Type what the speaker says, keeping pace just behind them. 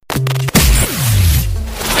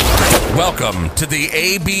Welcome to the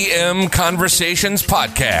ABM Conversations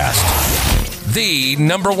Podcast, the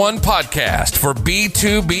number one podcast for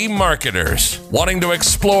B2B marketers wanting to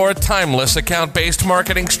explore timeless account-based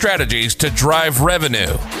marketing strategies to drive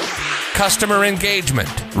revenue, customer engagement,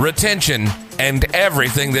 retention, and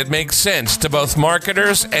everything that makes sense to both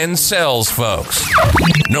marketers and sales folks.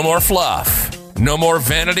 No more fluff. No more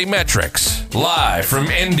vanity metrics. Live from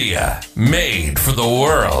India. Made for the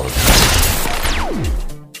world.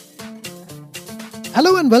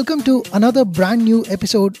 Hello and welcome to another brand new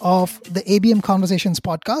episode of the ABM Conversations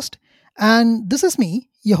podcast. And this is me,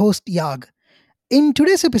 your host Yag. In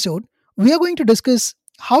today's episode, we are going to discuss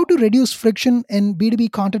how to reduce friction in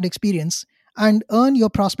B2B content experience and earn your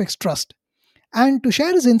prospects' trust. And to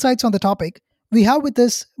share his insights on the topic, we have with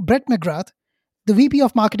us Brett McGrath, the VP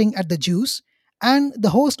of Marketing at The Juice and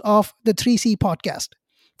the host of the 3C podcast.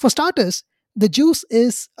 For starters, The Juice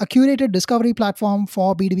is a curated discovery platform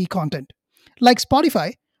for B2B content, like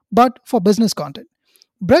Spotify, but for business content.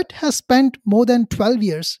 Brett has spent more than 12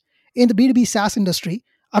 years in the B2B SaaS industry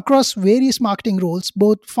across various marketing roles,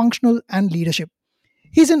 both functional and leadership.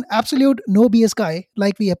 He's an absolute no BS guy,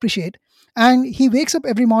 like we appreciate, and he wakes up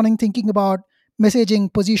every morning thinking about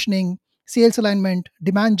messaging, positioning, sales alignment,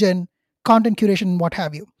 demand gen, content curation, what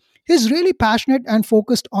have you. He's really passionate and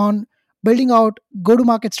focused on building out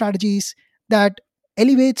go-to-market strategies that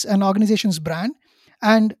elevates an organization's brand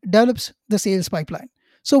and develops the sales pipeline.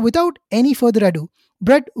 So without any further ado,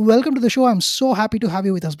 Brett, welcome to the show. I'm so happy to have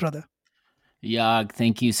you with us, brother. Yag,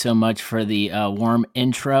 thank you so much for the warm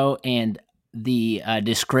intro and the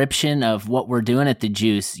description of what we're doing at The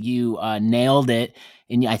Juice. You nailed it,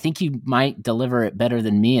 and I think you might deliver it better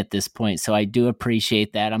than me at this point, so I do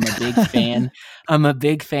appreciate that. I'm a big fan. I'm a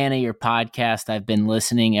big fan of your podcast. I've been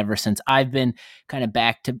listening ever since I've been kind of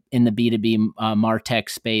back to in the B2B MarTech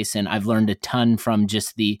space, and I've learned a ton from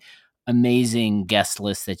just the amazing guest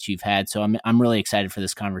list that you've had, so I'm really excited for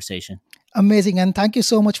this conversation. Amazing. And thank you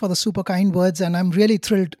so much for the super kind words. And I'm really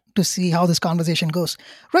thrilled to see how this conversation goes.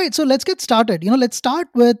 Right. So let's get started. Let's start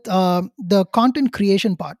with the content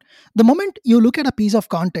creation part. The moment you look at a piece of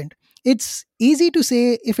content, it's easy to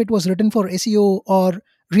say if it was written for SEO or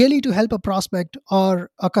really to help a prospect or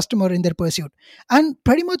a customer in their pursuit. And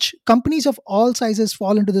pretty much companies of all sizes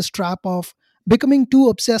fall into this trap of becoming too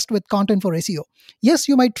obsessed with content for SEO. Yes,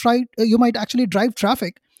 you might actually drive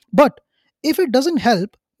traffic, but if it doesn't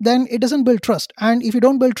help, then it doesn't build trust. And if you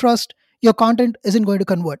don't build trust, your content isn't going to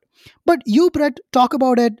convert. But you, Brett, talk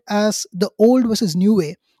about it as the old versus new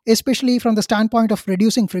way, especially from the standpoint of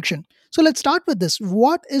reducing friction. So let's start with this.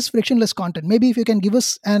 What is frictionless content? Maybe if you can give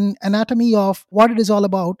us an anatomy of what it is all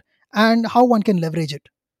about and how one can leverage it.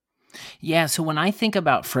 Yeah, so when I think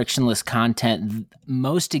about frictionless content,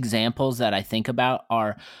 most examples that I think about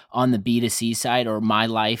are on the B2C side or my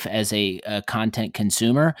life as a content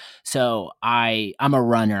consumer. So I'm a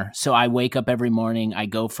runner. So I wake up every morning, I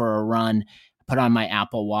go for a run, put on my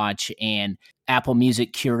Apple Watch, and Apple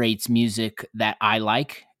Music curates music that I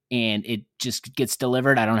like, and it just gets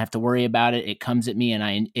delivered. I don't have to worry about it. It comes at me,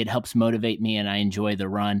 and it helps motivate me, and I enjoy the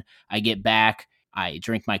run. I get back, I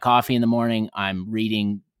drink my coffee in the morning, I'm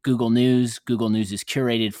reading Google News. Google News is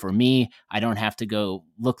curated for me. I don't have to go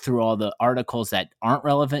look through all the articles that aren't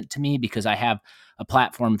relevant to me because I have a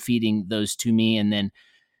platform feeding those to me. And then,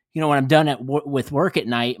 when I'm done with work at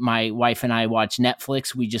night, my wife and I watch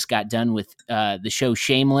Netflix. We just got done with the show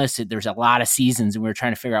Shameless. There's a lot of seasons, and we were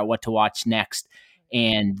trying to figure out what to watch next.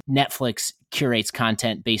 And Netflix curates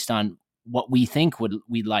content based on what we think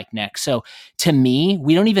we'd like next. So to me,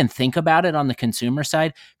 we don't even think about it on the consumer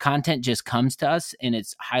side. Content just comes to us, and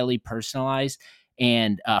it's highly personalized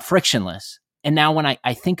and frictionless. And now when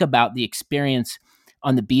I think about the experience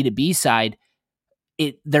on the B2B side,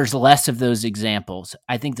 there's less of those examples.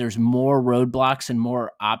 I think there's more roadblocks and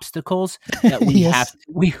more obstacles that we Yes.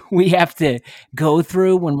 we have to go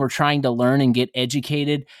through when we're trying to learn and get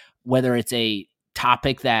educated, whether it's a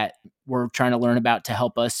topic that we're trying to learn about to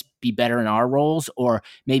help us be better in our roles, or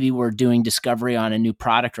maybe we're doing discovery on a new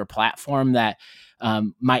product or platform that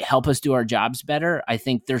might help us do our jobs better. I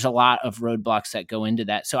think there's a lot of roadblocks that go into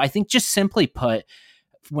that. So I think, just simply put,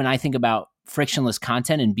 when I think about frictionless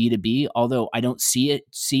content in B2B, although I don't see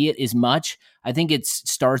it as much, I think it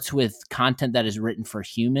starts with content that is written for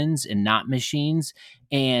humans and not machines,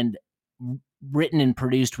 and written and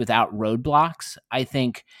produced without roadblocks. I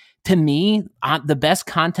think, to me, the best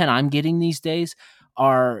content I'm getting these days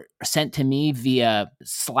are sent to me via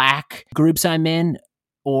Slack groups I'm in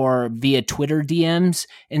or via Twitter DMs.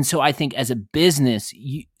 And so I think, as a business,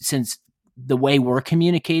 since the way we're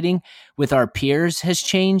communicating with our peers has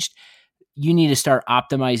changed, you need to start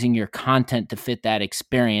optimizing your content to fit that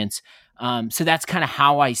experience. So that's kind of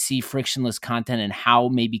how I see frictionless content and how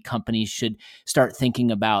maybe companies should start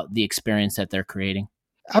thinking about the experience that they're creating.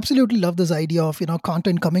 Absolutely love this idea of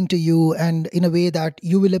content coming to you and in a way that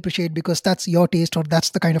you will appreciate because that's your taste or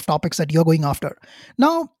that's the kind of topics that you're going after.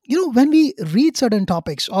 Now, when we read certain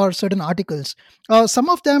topics or certain articles, some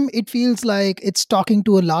of them it feels like it's talking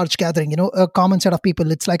to a large gathering, a common set of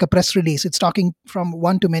people. It's like a press release, it's talking from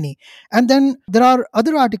one to many. And then there are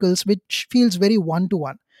other articles which feels very one to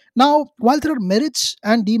one. Now, while there are merits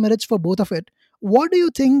and demerits for both of it, what do you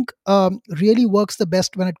think really works the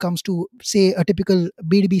best when it comes to, say, a typical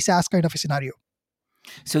B2B SaaS kind of a scenario?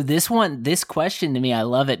 So this question to me, I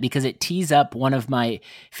love it because it tees up one of my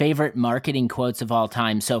favorite marketing quotes of all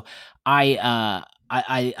time. So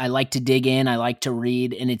I like to dig in, I like to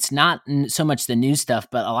read, and it's not so much the new stuff,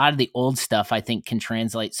 but a lot of the old stuff I think can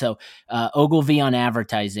translate. So Ogilvy on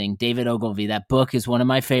advertising, David Ogilvy, that book is one of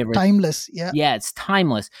my favorites. Timeless, yeah. Yeah, it's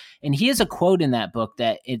timeless. And he has a quote in that book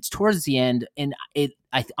that it's towards the end, and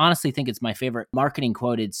I honestly think it's my favorite marketing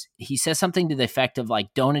quote. He says something to the effect of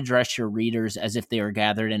like, don't address your readers as if they were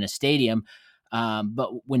gathered in a stadium. But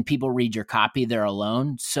when people read your copy, they're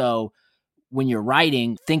alone. So when you're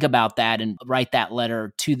writing, think about that and write that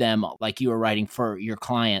letter to them like you were writing for your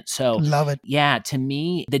client. So Love it. yeah, to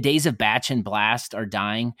me, the days of batch and blast are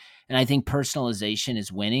dying. And I think personalization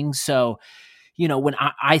is winning. So, when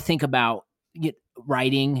I think about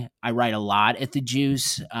writing, I write a lot at the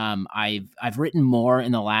Juice. I've written more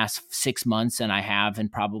in the last 6 months than I have in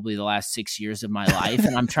probably the last 6 years of my life,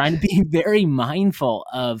 and I'm trying to be very mindful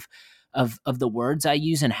of the words I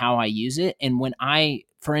use and how I use it. And when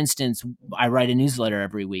for instance, I write a newsletter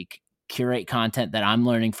every week, curate content that I'm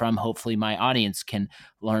learning from. Hopefully, my audience can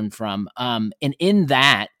learn from. And in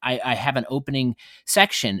that, I have an opening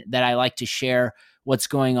section that I like to share what's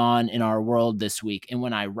going on in our world this week. And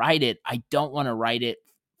when I write it, I don't want to write it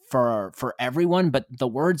for everyone, but the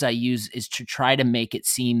words I use is to try to make it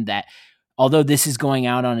seem that although this is going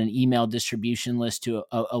out on an email distribution list to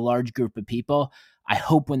a large group of people, I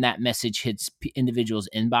hope when that message hits individuals'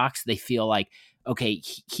 inbox, they feel like, okay,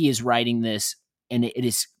 he is writing this and it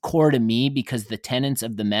is core to me because the tenets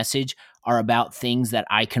of the message are about things that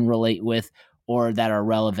I can relate with or that are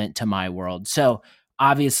relevant to my world. So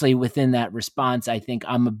obviously within that response, I think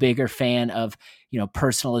I'm a bigger fan of,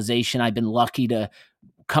 personalization. I've been lucky to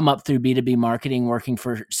come up through B2B marketing, working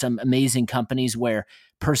for some amazing companies where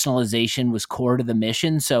personalization was core to the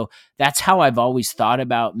mission. So that's how I've always thought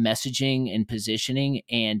about messaging and positioning,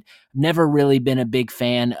 and never really been a big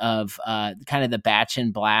fan of kind of the batch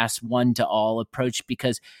and blast one to all approach,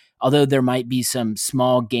 because although there might be some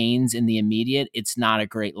small gains in the immediate, it's not a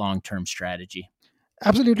great long-term strategy.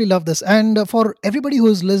 Absolutely love this. And for everybody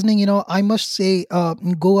who's listening, I must say,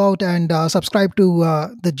 go out and subscribe to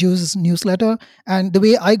the Juice newsletter. And the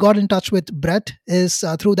way I got in touch with Brett is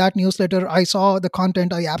through that newsletter. I saw the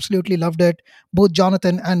content. I absolutely loved it. Both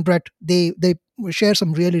Jonathan and Brett, they share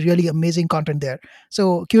some really, really amazing content there.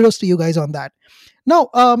 So kudos to you guys on that. Now,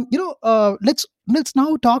 let's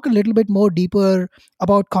now talk a little bit more deeper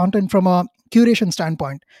about content from a curation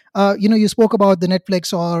standpoint. You spoke about the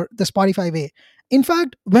Netflix or the Spotify way. In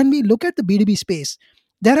fact, when we look at the B2B space,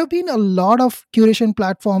 there have been a lot of curation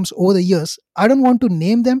platforms over the years. I don't want to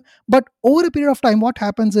name them, but over a period of time, what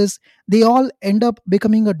happens is they all end up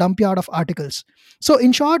becoming a dump yard of articles. So,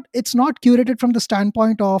 in short, it's not curated from the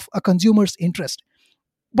standpoint of a consumer's interest.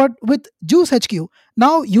 But with Juice HQ,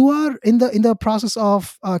 now you are in the process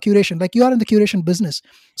of curation, like you are in the curation business.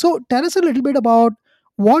 So tell us a little bit about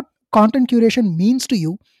what content curation means to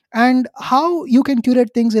you and how you can curate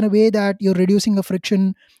things in a way that you're reducing the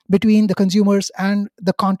friction between the consumers and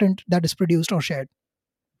the content that is produced or shared.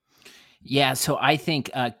 Yeah, so I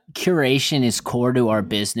think curation is core to our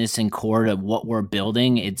business and core to what we're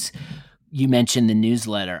building. You mentioned the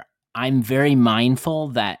newsletter. I'm very mindful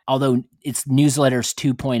that although it's newsletters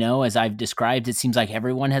 2.0, as I've described, it seems like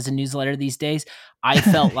everyone has a newsletter these days. I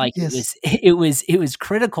felt like Yes. it was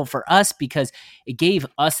critical for us because it gave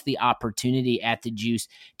us the opportunity at the Juice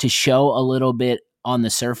to show a little bit on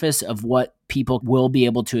the surface of what people will be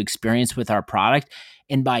able to experience with our product.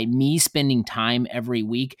 And by me spending time every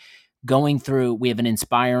week going through, we have an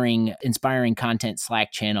inspiring content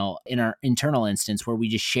Slack channel in our internal instance where we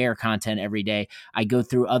just share content every day. I go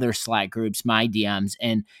through other Slack groups, my DMs,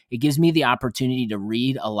 and it gives me the opportunity to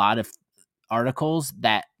read a lot of articles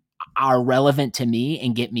that are relevant to me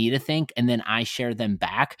and get me to think, and then I share them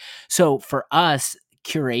back. So for us,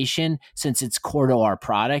 curation, since it's core to our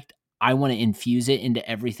product, I want to infuse it into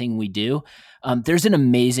everything we do. There's an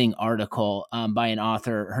amazing article by an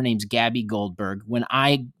author. Her name's Gabby Goldberg. When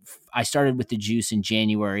I I started with the juice in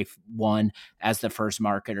January 1 as the first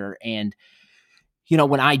marketer. And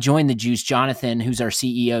when I joined the juice, Jonathan, who's our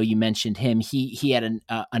CEO, you mentioned him, he had an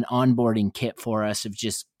onboarding kit for us of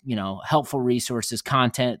just, helpful resources,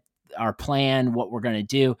 content, our plan, what we're going to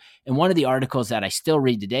do. And one of the articles that I still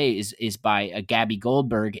read today is by Gabby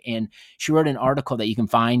Goldberg. And she wrote an article that you can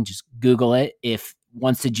find, just Google it. If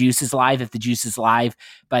the juice is live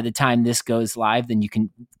by the time this goes live, then you can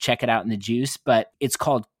check it out in the juice. But it's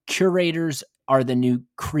called Curators Are the New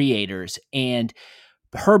Creators. And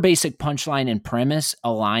her basic punchline and premise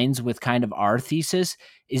aligns with kind of our thesis,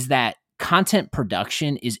 is that content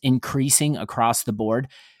production is increasing across the board.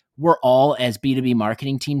 We're all, as B2B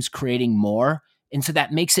marketing teams, creating more. And so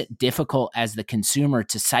that makes it difficult as the consumer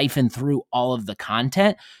to siphon through all of the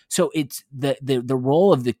content. So it's the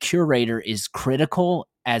role of the curator is critical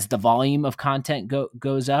as the volume of content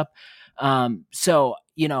goes up. I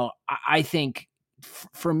think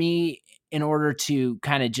for me, in order to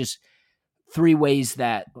kind of just three ways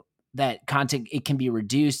that content it can be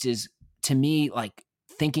reduced is, to me, like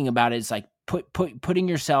thinking about it is like putting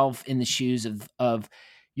yourself in the shoes of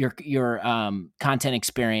your content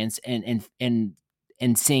experience and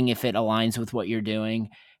seeing if it aligns with what you're doing.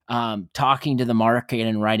 Talking to the market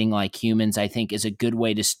and writing like humans, I think, is a good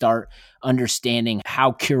way to start understanding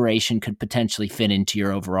how curation could potentially fit into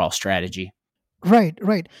your overall strategy. Right,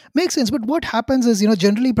 right. Makes sense. But what happens is,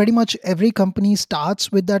 generally pretty much every company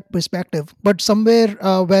starts with that perspective. But somewhere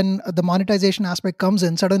when the monetization aspect comes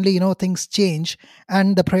in, suddenly, things change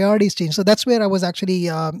and the priorities change. So that's where I was actually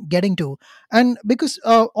getting to. And because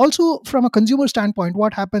also from a consumer standpoint,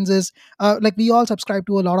 what happens is like we all subscribe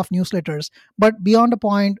to a lot of newsletters, but beyond a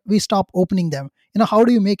point, we stop opening them. How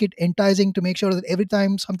do you make it enticing to make sure that every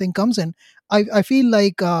time something comes in, I feel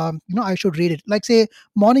like, I should read it. Like say,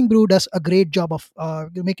 Morning Brew does a great job of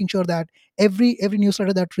making sure that every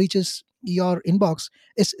newsletter that reaches your inbox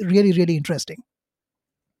is really, really interesting.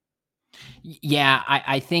 Yeah,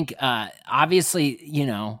 I think obviously,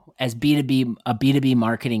 as a B2B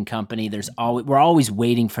marketing company, we're always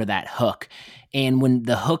waiting for that hook. And when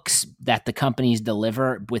the hooks that the companies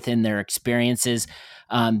deliver within their experiences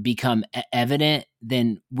become evident,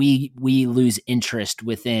 then we lose interest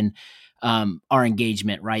within our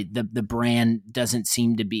engagement, right? The brand doesn't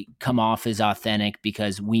seem to come off as authentic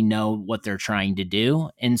because we know what they're trying to do.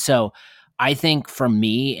 And so I think for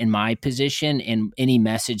me in my position, and any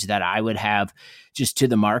message that I would have just to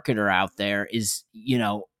the marketer out there is,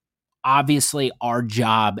 obviously our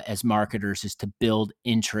job as marketers is to build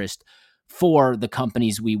interest for the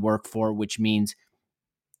companies we work for, which means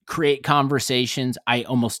create conversations. I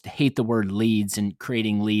almost hate the word leads and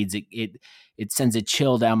creating leads. It sends a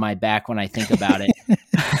chill down my back when I think about it.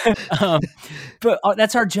 But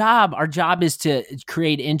that's our job. Our job is to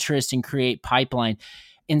create interest and create pipeline.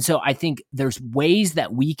 And so I think there's ways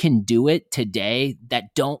that we can do it today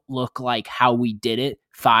that don't look like how we did it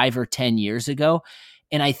 5 or 10 years ago.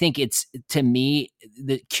 And I think to me,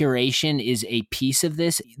 the curation is a piece of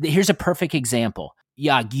this. Here's a perfect example.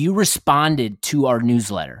 Yeah, you responded to our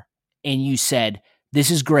newsletter and you said,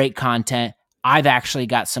 "This is great content. I've actually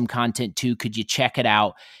got some content too. Could you check it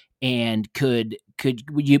out? And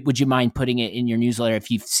would you mind putting it in your newsletter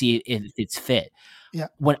if you see if it's fit?" Yeah.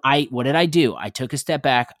 What did I do? I took a step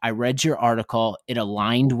back. I read your article. It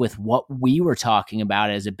aligned with what we were talking about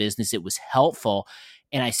as a business. It was helpful.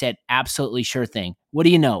 And I said, absolutely, sure thing. What do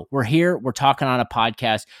you know? We're here. We're talking on a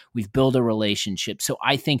podcast. We've built a relationship. So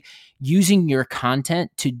I think using your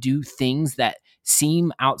content to do things that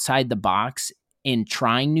seem outside the box and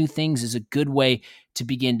trying new things is a good way to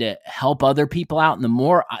begin to help other people out. And the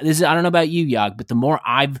more I don't know about you, Yag, but the more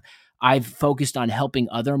I've focused on helping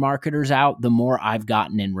other marketers out, the more I've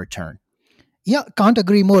gotten in return. Yeah, can't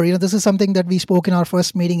agree more. This is something that we spoke in our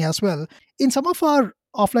first meeting as well. In some of our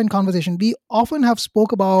offline conversation, we often have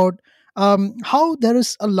spoke about how there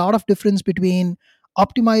is a lot of difference between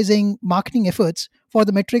optimizing marketing efforts for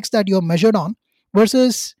the metrics that you're measured on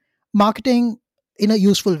versus marketing in a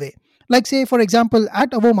useful way. Like say, for example,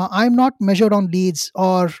 at Avoma, I'm not measured on leads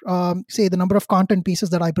or say the number of content pieces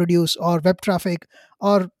that I produce or web traffic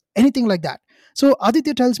or anything like that. So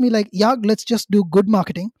Aditya tells me like, yeah, let's just do good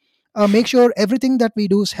marketing. Make sure everything that we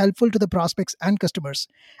do is helpful to the prospects and customers.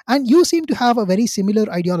 And you seem to have a very similar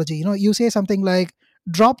ideology. You say something like,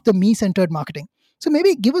 drop the me centered marketing. So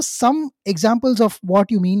maybe give us some examples of what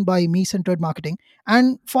you mean by me centered marketing.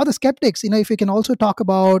 And for the skeptics, if you can also talk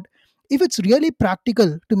about if it's really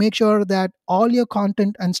practical to make sure that all your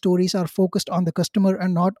content and stories are focused on the customer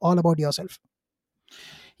and not all about yourself.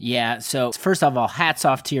 Yeah. So first of all, hats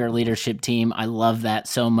off to your leadership team. I love that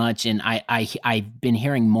so much. And I've been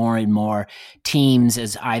hearing more and more teams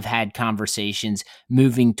as I've had conversations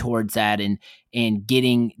moving towards that and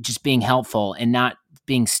just being helpful and not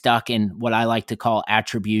being stuck in what I like to call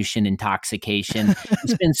attribution intoxication.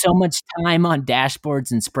 You spend so much time on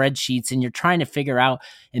dashboards and spreadsheets and you're trying to figure out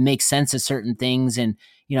and make sense of certain things. And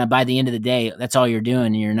by the end of the day, that's all you're doing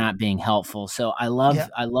and you're not being helpful. So Yeah.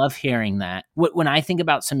 I love hearing that. When I think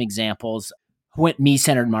about some examples,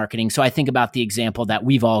 me-centered marketing. So I think about the example that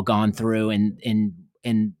we've all gone through and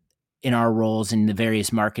in our roles in the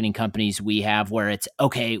various marketing companies we have, where it's,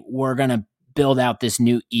 okay, we're going to build out this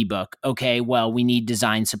new ebook. Okay, well, we need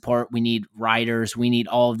design support. We need writers. We need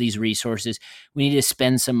all of these resources. We need to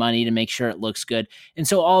spend some money to make sure it looks good. And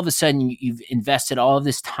so all of a sudden you've invested all of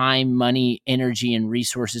this time, money, energy, and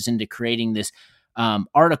resources into creating this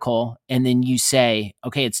article. And then you say,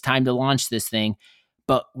 okay, it's time to launch this thing,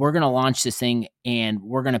 but we're going to launch this thing and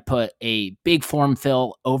we're going to put a big form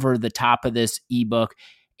fill over the top of this ebook.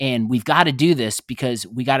 And we've got to do this because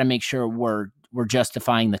we got to make sure we're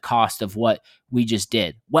justifying the cost of what we just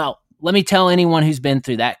did. Well, let me tell anyone who's been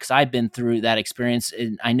through that, because I've been through that experience,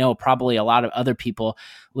 and I know probably a lot of other people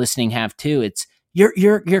listening have too. It's your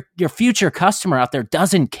future customer out there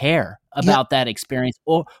doesn't care about that experience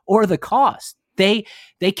or the cost. They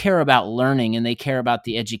care about learning and they care about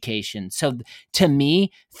the education. So to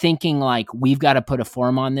me, thinking like we've got to put a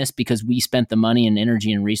form on this because we spent the money and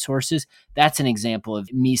energy and resources, that's an example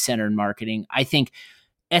of me-centered marketing. I think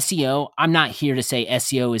SEO, I'm not here to say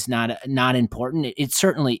SEO is not important. It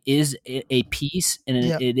certainly is a piece and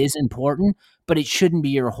it is important, but it shouldn't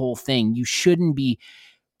be your whole thing. You shouldn't be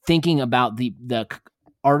thinking about the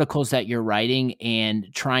articles that you're writing and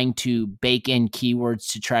trying to bake in keywords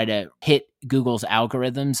to try to hit Google's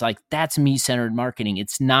algorithms. Like, that's me-centered marketing.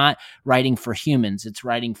 It's not writing for humans, it's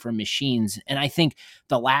writing for machines. And I think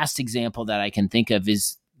the last example that I can think of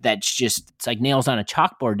is it's like nails on a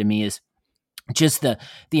chalkboard to me, is just the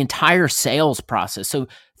entire sales process. So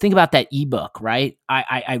think about that ebook, right?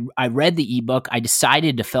 I read the ebook. I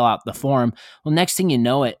decided to fill out the form. Well, next thing you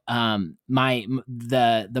know it, the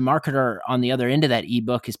marketer on the other end of that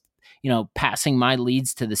ebook is, passing my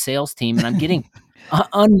leads to the sales team, and I'm getting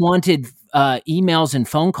unwanted emails and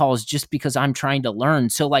phone calls just because I'm trying to learn.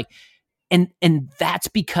 So like, and that's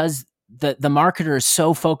because the marketer is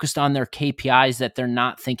so focused on their KPIs that they're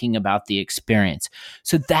not thinking about the experience.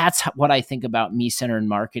 So that's what I think about me-centered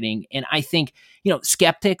marketing. And I think,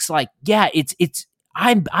 skeptics, like, yeah,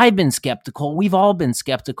 I've been skeptical. We've all been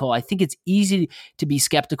skeptical. I think it's easy to be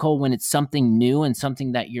skeptical when it's something new and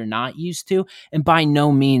something that you're not used to. And by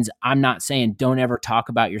no means, I'm not saying don't ever talk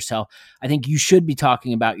about yourself. I think you should be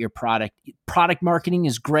talking about your product. Product marketing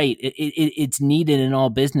is great. It's needed in all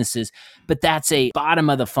businesses, but that's a bottom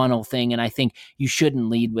of the funnel thing. And I think you shouldn't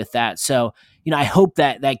lead with that. So, I hope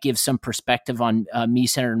that gives some perspective on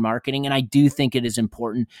me-centered marketing. And I do think it is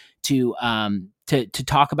important to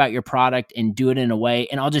talk about your product and do it in a way.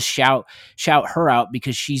 And I'll just shout her out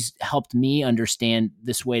because she's helped me understand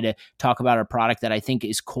this way to talk about our product that I think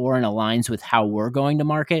is core and aligns with how we're going to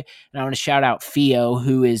market. And I want to shout out Fio,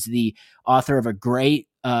 who is the author of a great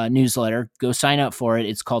newsletter. Go sign up for it.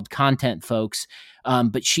 It's called Content Folks.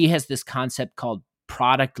 But she has this concept called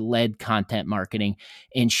product-led content marketing,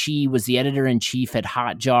 and she was the editor-in-chief at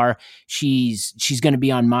Hotjar. She's going to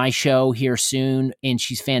be on my show here soon, and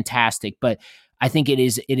she's fantastic. But I think it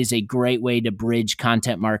is a great way to bridge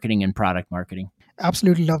content marketing and product marketing.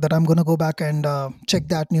 Absolutely love that. I'm going to go back and check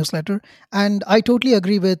that newsletter. And I totally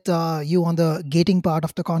agree with you on the gating part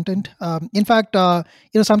of the content. In fact,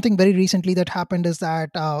 something very recently that happened is that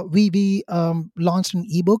we launched an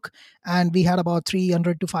ebook, and we had about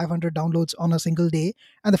 300 to 500 downloads on a single day.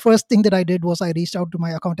 And the first thing that I did was I reached out to my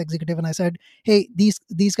account executive and I said, "Hey,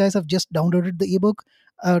 these guys have just downloaded the ebook.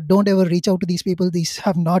 Don't ever reach out to these people. These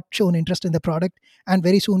have not shown interest in the product. And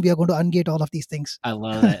very soon we are going to ungate all of these things." I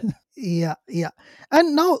love it. Yeah.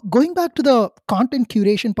 And now going back to the content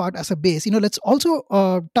curation part as a base, let's also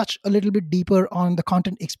touch a little bit deeper on the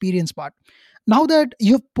content experience part. Now that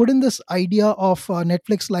you've put in this idea of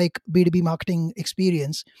Netflix like B2B marketing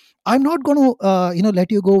experience, I'm not going to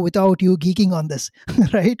let you go without you geeking on this,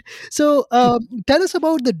 right? So tell us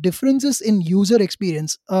about the differences in user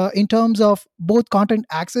experience in terms of both content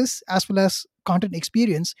access as well as content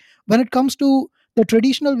experience when it comes to the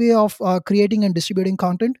traditional way of creating and distributing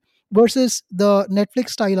content versus the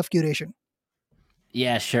Netflix style of curation.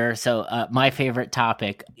 Yeah, sure. So my favorite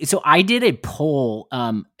topic. So I did a poll.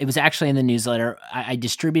 It was actually in the newsletter. I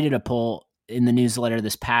distributed a poll in the newsletter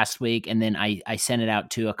this past week. And then I sent it out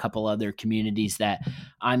to a couple other communities that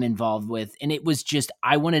I'm involved with. And it was just,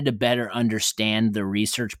 I wanted to better understand the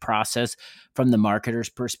research process from the marketer's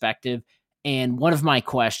perspective. And one of my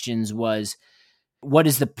questions was, what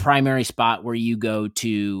is the primary spot where you go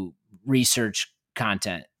to research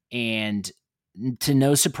content? And to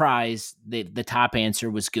no surprise, the top answer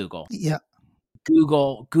was Google. Yeah.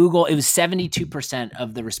 Google, it was 72%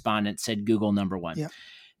 of the respondents said Google number one. Yeah.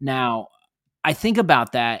 Now, I think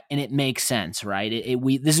about that and it makes sense, right?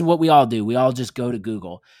 This is what we all do. We all just go to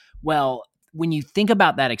Google. Well, when you think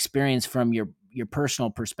about that experience from your personal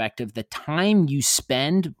perspective, the time you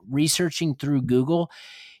spend researching through Google,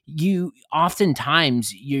 you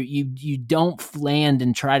oftentimes you don't land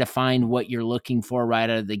and try to find what you're looking for right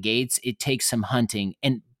out of the gates. It takes some hunting.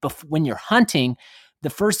 And when you're hunting, the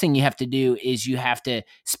first thing you have to do is you have to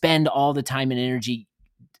spend all the time and energy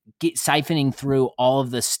siphoning through all of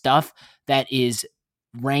the stuff that is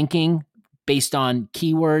ranking based on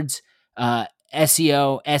keywords,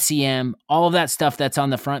 SEO, SEM, all of that stuff that's on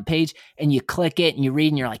the front page, and you click it and you read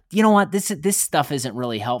and you're like, you know what, this stuff isn't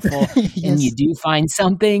really helpful. Yes. And you do find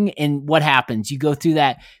something, and what happens? You go through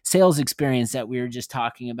that sales experience that we were just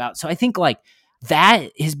talking about. So I think like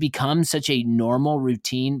that has become such a normal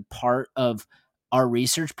routine part of our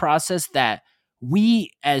research process that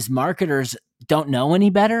we as marketers don't know any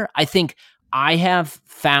better. I think I have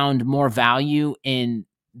found more value in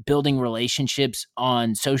building relationships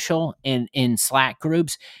on social and in Slack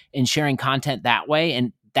groups and sharing content that way.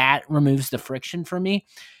 And that removes the friction for me.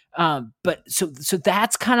 But so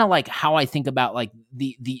that's kind of like how I think about like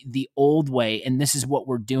the old way. And this is what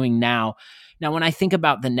we're doing now. Now, when I think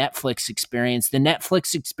about the Netflix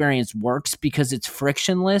experience works because it's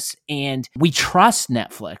frictionless and we trust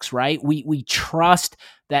Netflix, right? We trust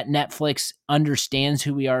that Netflix understands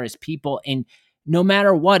who we are as people. And no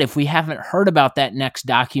matter what, if we haven't heard about that next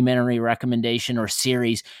documentary recommendation or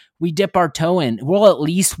series, we dip our toe in. We'll at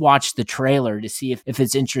least watch the trailer to see if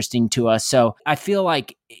it's interesting to us. So I feel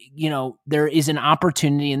like, there is an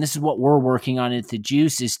opportunity, and this is what we're working on at The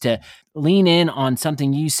Juice, is to lean in on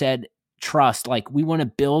something you said, trust. Like we want to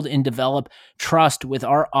build and develop trust with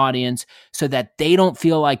our audience so that they don't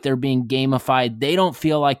feel like they're being gamified. They don't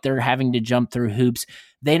feel like they're having to jump through hoops.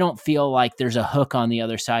 They don't feel like there's a hook on the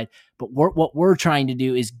other side. But what we're trying to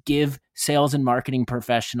do is give sales and marketing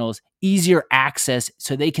professionals easier access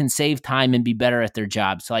so they can save time and be better at their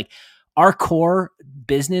jobs. So like our core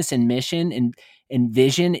business and mission and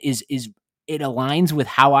vision is it aligns with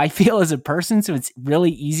how I feel as a person. So it's really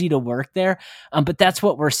easy to work there. But that's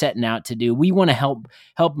what we're setting out to do. We want to help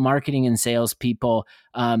marketing and sales people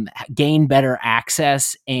gain better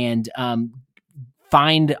access and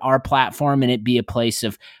find our platform and it be a place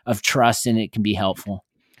of trust and it can be helpful.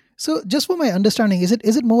 So just for my understanding, is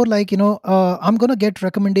it more like, I'm going to get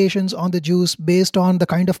recommendations on The Juice based on the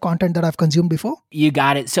kind of content that I've consumed before? You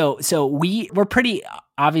got it. So we're pretty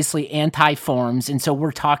obviously anti-forms. And so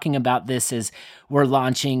we're talking about this as we're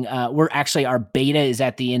launching, our beta is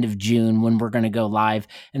at the end of June when we're going to go live,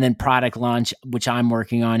 and then product launch, which I'm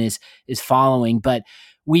working on, is following. But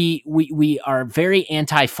we are very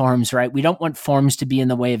anti-forms, right? We don't want forms to be in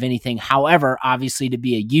the way of anything. However, obviously to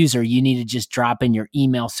be a user, you need to just drop in your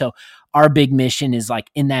email. So our big mission is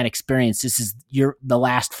like in that experience, this is the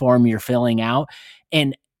last form you're filling out.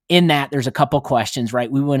 And in that, there's a couple questions,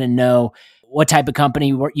 right? We want to know what type of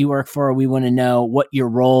company you work for. We want to know what your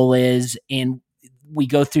role is. And we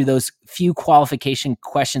go through those few qualification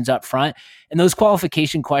questions up front. And those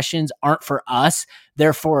qualification questions aren't for us.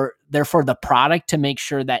 They're for the product to make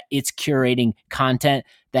sure that it's curating content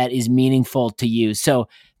that is meaningful to you. So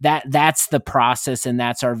that's the process and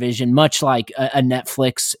that's our vision, much like a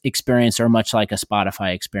Netflix experience or much like a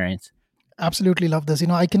Spotify experience. Absolutely love this.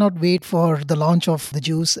 I cannot wait for the launch of The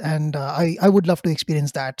Juice, and I would love to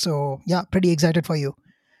experience that. So yeah, pretty excited for you.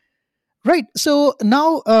 Right. So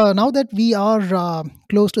now that we are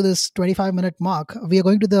close to this 25-minute mark, we are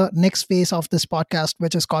going to the next phase of this podcast,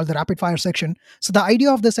 which is called the rapid fire section. So the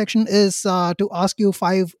idea of this section is to ask you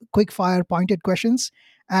 5 quick fire pointed questions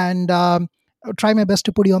and try my best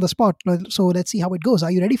to put you on the spot. So let's see how it goes.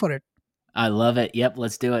 Are you ready for it? I love it. Yep.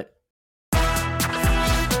 Let's do it.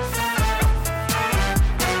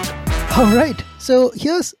 All right. So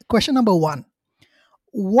here's question number 1.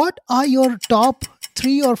 What are your top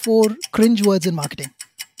 3 or 4 cringe words in marketing?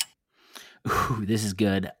 Ooh, this is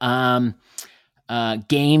good.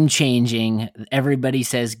 Game changing. Everybody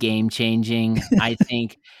says game changing. I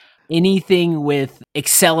think anything with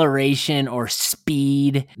acceleration or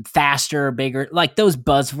speed, faster, bigger, like those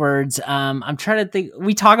buzzwords. I'm trying to think.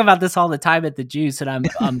 We talk about this all the time at The Juice, and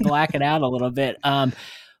I'm blacking out a little bit.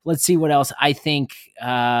 let's see what else. I think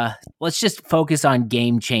let's just focus on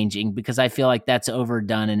game changing, because I feel like that's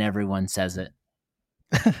overdone and everyone says it.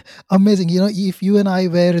 Amazing. If you and I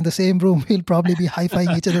were in the same room, we'll probably be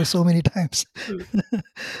high-fiving each other so many times.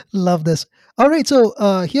 Love this. All right. So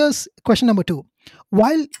here's question number 2.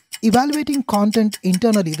 While evaluating content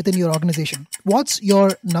internally within your organization, what's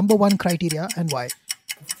your number one criteria and why?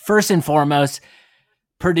 First and foremost,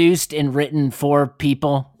 produced and written for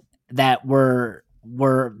people that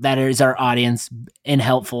that is our audience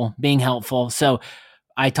and being helpful. So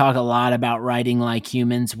I talk a lot about writing like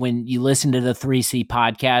humans. When you listen to the 3C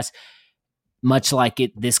podcast, much like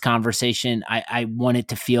this conversation, I want it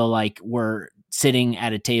to feel like we're sitting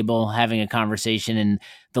at a table having a conversation and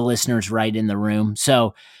the listeners right in the room.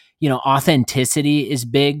 So, authenticity is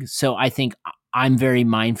big. So I think I'm very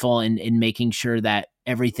mindful in making sure that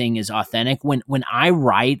everything is authentic. When I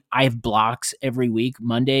write, I have blocks every week,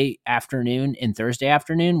 Monday afternoon and Thursday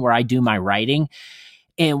afternoon, where I do my writing.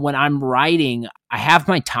 And when I'm writing, I have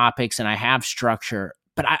my topics and I have structure,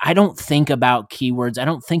 but I don't think about keywords. I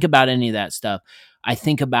don't think about any of that stuff. I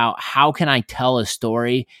think about how can I tell a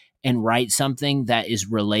story and write something that is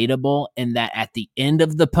relatable, and that at the end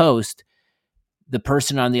of the post, the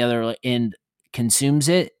person on the other end consumes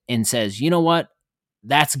it and says, you know what?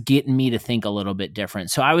 That's getting me to think a little bit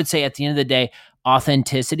different. So I would say at the end of the day,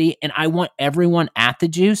 authenticity. And I want everyone at the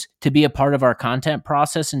Juice to be a part of our content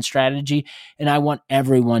process and strategy. And I want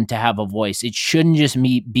everyone to have a voice. It shouldn't just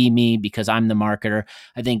be me because I'm the marketer.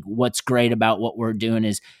 I think what's great about what we're doing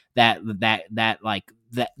is that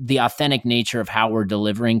the authentic nature of how we're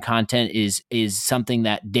delivering content is something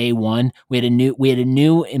that day one, we had a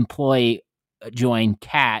new employee join,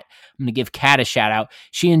 Kat. I'm going to give Kat a shout out.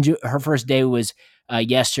 Her first day was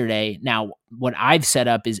yesterday. Now, what I've set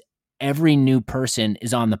up is every new person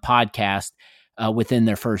is on the podcast within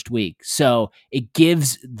their first week. So it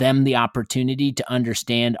gives them the opportunity to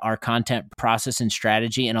understand our content process and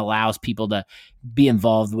strategy, and allows people to be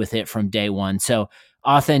involved with it from day one. So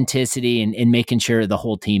authenticity and making sure the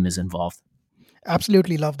whole team is involved.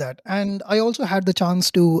 Absolutely love that. And I also had the chance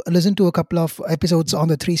to listen to a couple of episodes on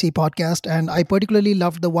the 3C podcast, and I particularly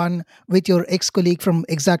loved the one with your ex-colleague from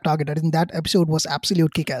Exact Target. I think that episode was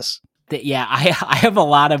absolute kick-ass. Yeah, I have a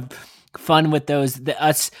lot of fun with those.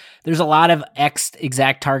 There's a lot of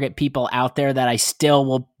Exact Target people out there that I still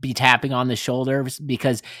will be tapping on the shoulders,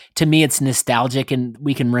 because to me it's nostalgic and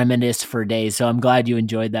we can reminisce for days. So I'm glad you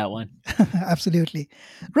enjoyed that one. Absolutely.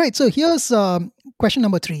 Right. So here's question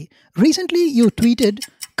number 3. Recently, you tweeted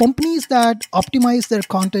companies that optimize their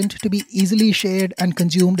content to be easily shared and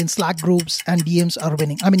consumed in Slack groups and DMs are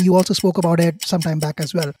winning. I mean, you also spoke about it some time back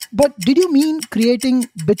as well. But did you mean creating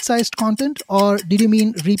bit-sized content, or did you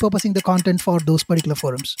mean repurposing the content for those particular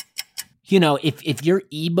forums? If your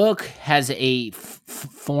ebook has a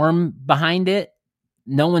form behind it,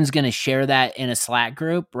 no one's going to share that in a Slack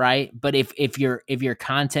group, right? But if your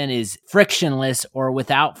content is frictionless or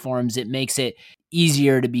without forms, it makes it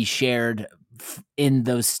easier to be shared in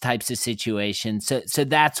those types of situations. So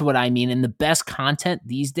that's what I mean. And the best content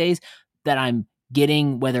these days that I'm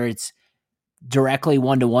getting, whether it's directly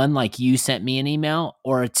one-to-one, like you sent me an email,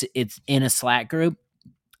 or it's in a Slack group,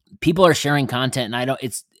 people are sharing content, and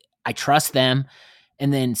I trust them.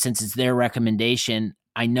 And then since it's their recommendation,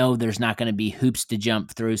 I know there's not going to be hoops to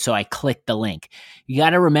jump through. So I click the link. You got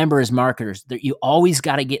to remember, as marketers, that you always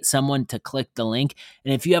got to get someone to click the link.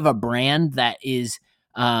 And if you have a brand that is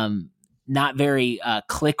not very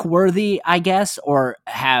click worthy, I guess, or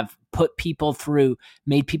have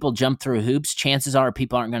made people jump through hoops, chances are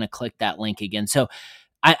people aren't going to click that link again. So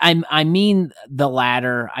I mean the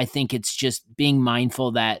latter. I think it's just being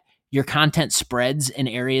mindful that your content spreads in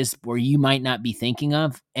areas where you might not be thinking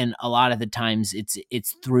of. And a lot of the times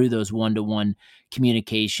it's through those one-to-one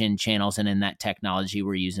communication channels and in that technology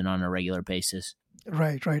we're using on a regular basis.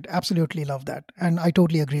 Right. Absolutely love that. And I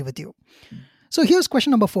totally agree with you. So here's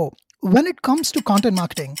question number 4. When it comes to content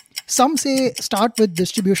marketing, some say start with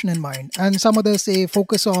distribution in mind, and some others say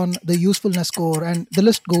focus on the usefulness score, and the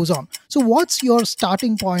list goes on. So what's your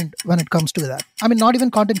starting point when it comes to that? I mean, not even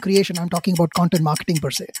content creation. I'm talking about content marketing per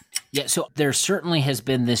se. Yeah, so there certainly has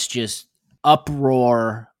been this just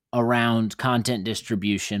uproar around content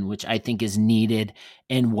distribution, which I think is needed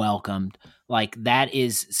and welcomed. Like, that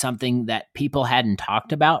is something that people hadn't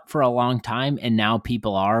talked about for a long time, and now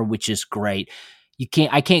people are, which is great.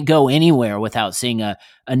 I can't go anywhere without seeing a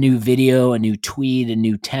new video, a new tweet, a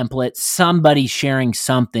new template, somebody sharing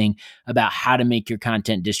something about how to make your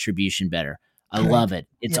content distribution better. I love it.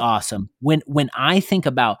 It's awesome. When I think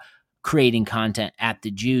about creating content at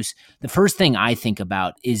the Juice, the first thing I think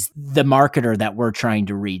about is the marketer that we're trying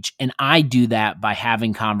to reach. And I do that by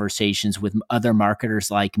having conversations with other marketers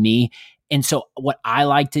like me. And so what I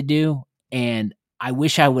like to do, and I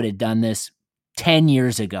wish I would have done this 10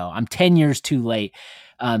 years ago. I'm 10 years too late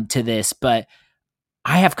to this, but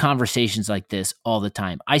I have conversations like this all the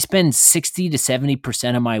time. I spend 60 to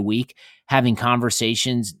 70% of my week having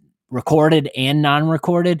conversations, recorded and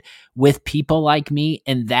non-recorded, with people like me.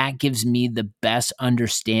 And that gives me the best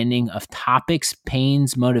understanding of topics,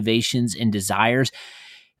 pains, motivations, and desires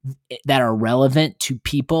that are relevant to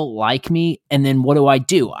people like me. And then what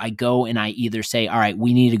do? I go and I either say, all right,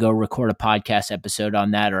 we need to go record a podcast episode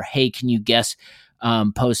on that, or hey, can you guest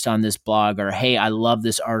post on this blog, or hey, I love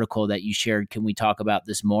this article that you shared. Can we talk about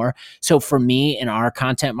this more? So for me, in our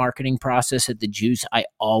content marketing process at the Juice, I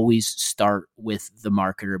always start with the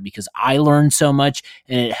marketer because I learn so much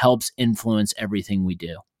and it helps influence everything we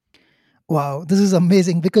do. Wow, this is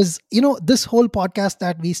amazing because, this whole podcast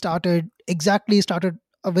that we started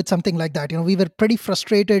with something like that. We were pretty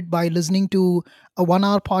frustrated by listening to a 1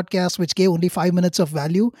 hour podcast which gave only 5 minutes of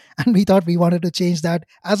value. And we thought we wanted to change that.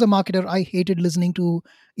 As a marketer, I hated listening to,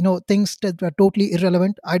 things that were totally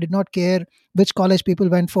irrelevant. I did not care which college people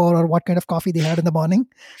went for or what kind of coffee they had in the morning.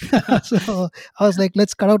 So I was like,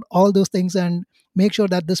 let's cut out all those things and make sure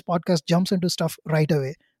that this podcast jumps into stuff right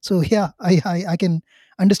away. So yeah, I can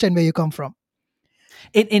understand where you come from.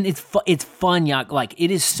 And it's fun, Yak. Like,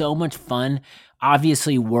 it is so much fun.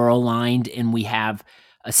 Obviously, we're aligned and we have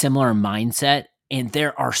a similar mindset. And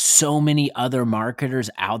there are so many other marketers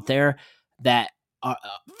out there that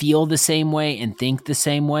feel the same way and think the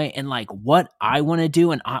same way. And like what I want to do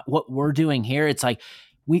and what we're doing here, it's like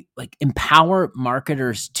we like empower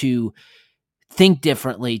marketers to think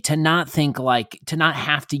differently, to not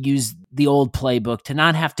have to use the old playbook, to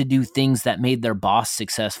not have to do things that made their boss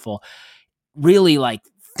successful. Really, like,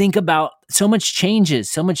 think about so much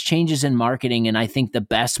changes in marketing. And I think the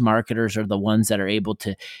best marketers are the ones that are able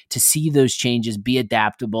to see those changes, be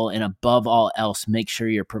adaptable, and above all else, make sure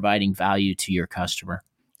you're providing value to your customer.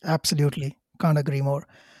 Absolutely. Can't agree more.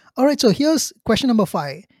 All right. So here's question number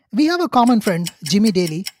 5. We have a common friend, Jimmy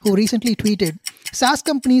Daly, who recently tweeted, SaaS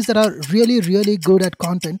companies that are really, really good at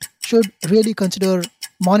content should really consider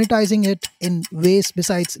monetizing it in ways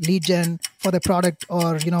besides lead gen for the product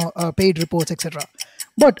or, paid reports, etc.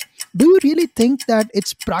 But do you really think that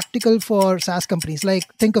it's practical for SaaS companies?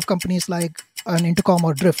 Like, think of companies like an Intercom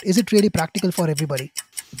or Drift. Is it really practical for everybody?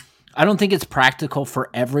 I don't think it's practical for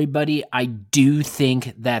everybody. I do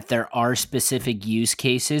think that there are specific use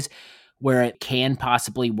cases where it can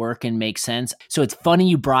possibly work and make sense. So it's funny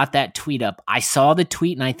you brought that tweet up. I saw the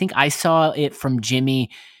tweet, and I think I saw it from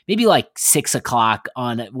Jimmy maybe like 6 o'clock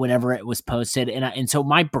on whenever it was posted. And so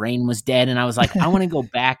my brain was dead, and I was like, I want to go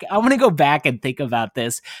back. I want to go back and think about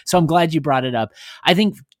this. So I'm glad you brought it up. I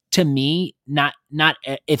think, to me, not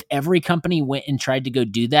if every company went and tried to go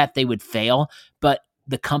do that, they would fail. But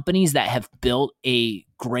the companies that have built a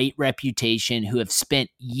great reputation, who have spent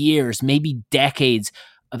years, maybe decades,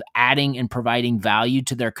 of adding and providing value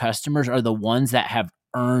to their customers, are the ones that have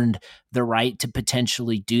earned the right to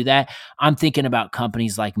potentially do that. I'm thinking about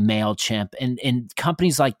companies like MailChimp and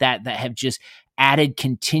companies like that have just added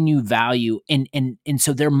continued value. And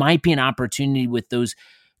so there might be an opportunity with those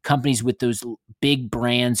companies, with those big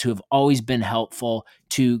brands who have always been helpful,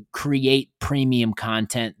 to create premium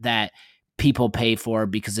content that people pay for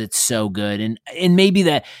because it's so good. And maybe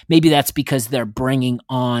that's because they're bringing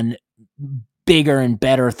on bigger and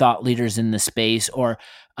better thought leaders in the space, or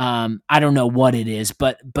I don't know what it is,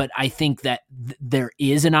 but I think that there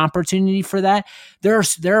is an opportunity for that. There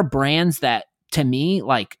are brands that, to me,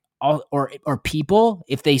 like, or people,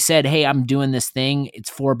 if they said, hey, I'm doing this thing, it's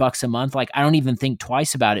 $4 a month, like, I don't even think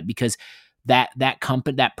twice about it, because that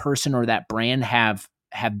company, that person, or that brand have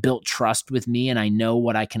built trust with me, and I know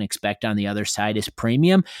what I can expect on the other side is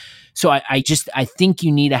premium. So I think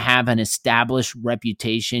you need to have an established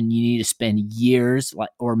reputation. You need to spend years,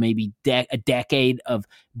 or maybe a decade, of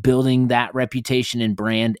building that reputation and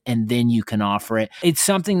brand, and then you can offer it. It's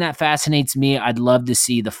something that fascinates me. I'd love to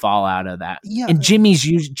see the fallout of that. Yeah. And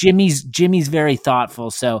Jimmy's very thoughtful.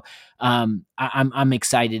 So I'm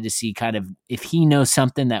excited to see kind of if he knows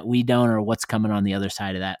something that we don't, or what's coming on the other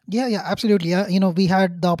side of that. Yeah, absolutely. We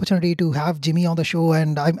had the opportunity to have Jimmy on the show,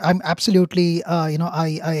 and I'm absolutely, I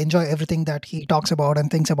enjoy everything that he talks about and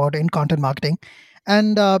thinks about in content marketing.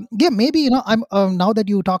 And maybe, I'm now that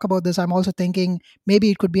you talk about this, I'm also thinking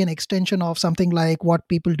maybe it could be an extension of something like what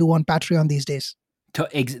people do on Patreon these days.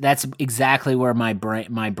 That's exactly where my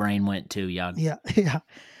brain went to, Jan. Yeah.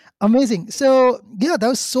 Amazing. So yeah, there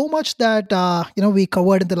was so much that we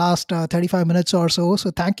covered in the last 35 minutes or so.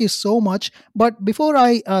 So thank you so much. But before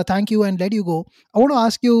I thank you and let you go, I want to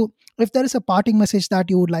ask you if there is a parting message that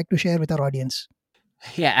you would like to share with our audience.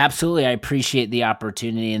 Yeah, absolutely. I appreciate the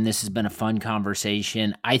opportunity, and this has been a fun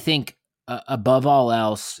conversation. I think above all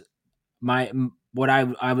else, what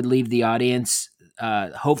I would leave the audience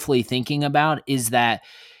hopefully thinking about is that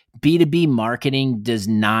B2B marketing does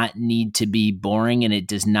not need to be boring, and it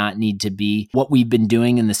does not need to be what we've been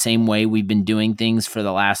doing in the same way we've been doing things for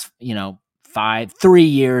the last, 3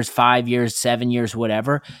 years, 5 years, 7 years,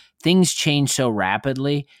 whatever. Things change so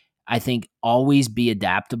rapidly. I think always be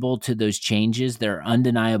adaptable to those changes. There are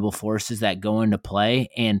undeniable forces that go into play,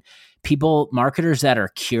 and marketers that are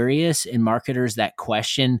curious and marketers that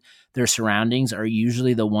question their surroundings are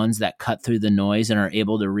usually the ones that cut through the noise and are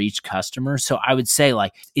able to reach customers. So I would say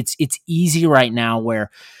it's easy right now where,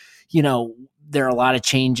 there are a lot of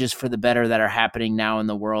changes for the better that are happening now in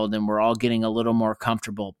the world, and we're all getting a little more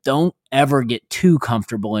comfortable. Don't ever get too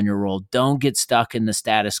comfortable in your role. Don't get stuck in the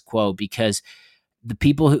status quo, because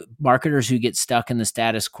marketers who get stuck in the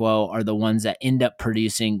status quo are the ones that end up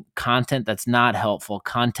producing content that's not helpful,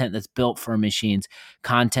 content that's built for machines,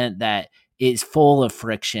 content that is full of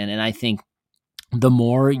friction. And I think the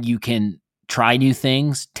more you can try new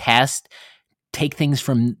things, test, take things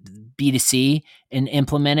from B2C and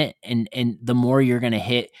implement it, and the more you're going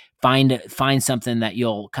to find something that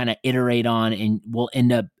you'll kind of iterate on and will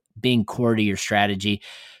end up being core to your strategy.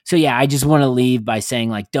 So yeah, I just want to leave by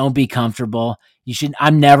saying, don't be comfortable.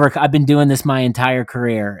 I've been doing this my entire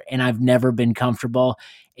career, and I've never been comfortable,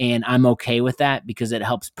 and I'm okay with that because it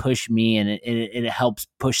helps push me, and it helps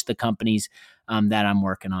push the companies that I'm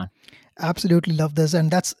working on. Absolutely love this,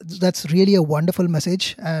 and that's really a wonderful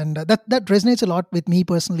message, and that resonates a lot with me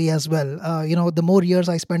personally as well. The more years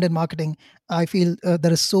I spend in marketing, I feel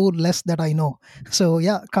there is so less that I know. So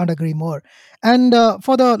yeah, can't agree more. And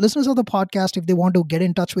for the listeners of the podcast, if they want to get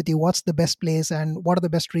in touch with you, what's the best place, and what are the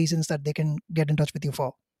best reasons that they can get in touch with you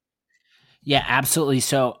for? Yeah, absolutely.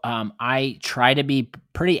 So I try to be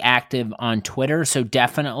pretty active on Twitter. So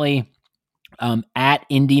definitely at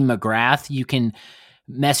Indy McGrath, you can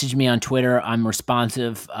message me on Twitter. I'm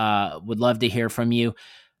responsive. Would love to hear from you.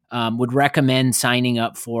 Would recommend signing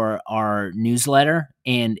up for our newsletter.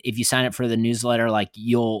 And if you sign up for the newsletter,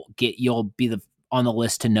 you'll be on the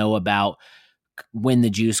list to know about when the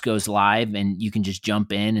juice goes live, and you can just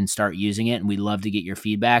jump in and start using it. And we'd love to get your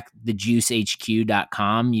feedback.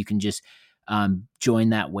 thejuicehq.com. You can just join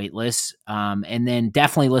that wait list. And then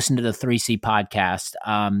definitely listen to the 3C podcast.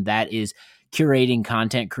 That is curating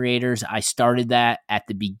content creators. I started that at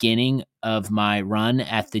the beginning of my run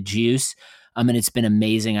at the Juice. And it's been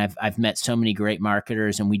amazing. I've met so many great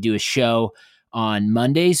marketers, and we do a show on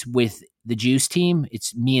Mondays with the Juice team.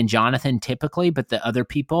 It's me and Jonathan typically, but the other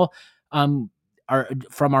people are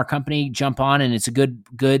from our company jump on, and it's a good,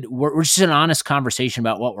 we're just an honest conversation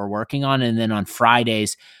about what we're working on. And then on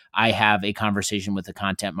Fridays, I have a conversation with a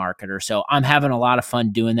content marketer. So I'm having a lot of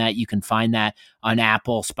fun doing that. You can find that on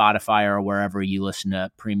Apple, Spotify, or wherever you listen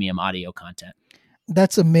to premium audio content.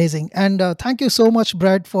 That's amazing. And thank you so much,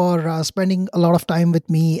 Brad, for spending a lot of time with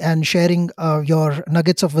me and sharing your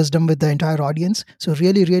nuggets of wisdom with the entire audience. So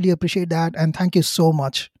really, really appreciate that. And thank you so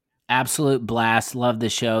much. Absolute blast. Love the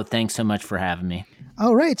show. Thanks so much for having me.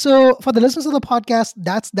 All right. So for the listeners of the podcast,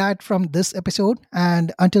 that's that from this episode.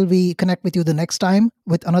 And until we connect with you the next time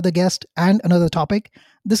with another guest and another topic,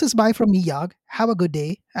 this is bye from me, Yag. Have a good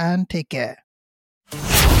day and take care.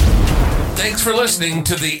 Thanks for listening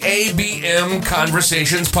to the ABM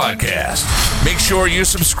Conversations podcast. Make sure you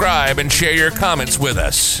subscribe and share your comments with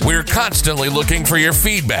us. We're constantly looking for your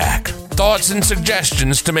feedback, thoughts, and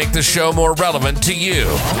suggestions to make the show more relevant to you.